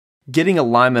Getting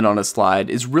alignment on a slide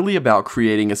is really about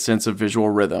creating a sense of visual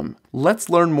rhythm. Let's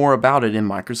learn more about it in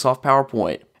Microsoft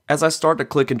PowerPoint. As I start to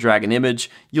click and drag an image,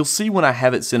 you'll see when I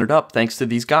have it centered up thanks to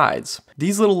these guides.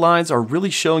 These little lines are really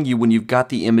showing you when you've got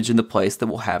the image in the place that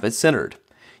will have it centered.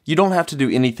 You don't have to do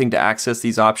anything to access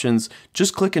these options,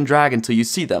 just click and drag until you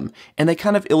see them, and they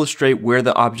kind of illustrate where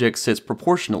the object sits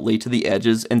proportionately to the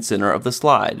edges and center of the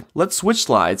slide. Let's switch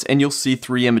slides and you'll see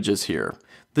 3 images here.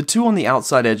 The 2 on the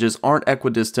outside edges aren't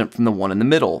equidistant from the one in the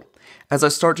middle. As I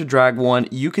start to drag one,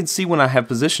 you can see when I have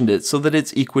positioned it so that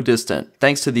it's equidistant,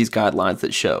 thanks to these guidelines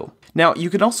that show. Now, you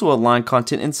can also align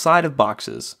content inside of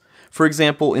boxes. For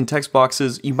example, in text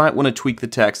boxes, you might want to tweak the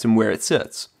text and where it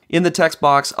sits. In the text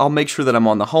box, I'll make sure that I'm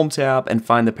on the Home tab and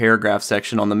find the Paragraph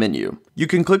section on the menu. You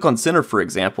can click on Center, for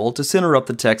example, to center up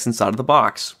the text inside of the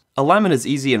box. Alignment is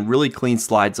easy and really cleans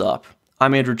slides up.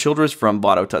 I'm Andrew Childress from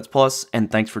BottoTuts Plus,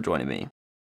 and thanks for joining me.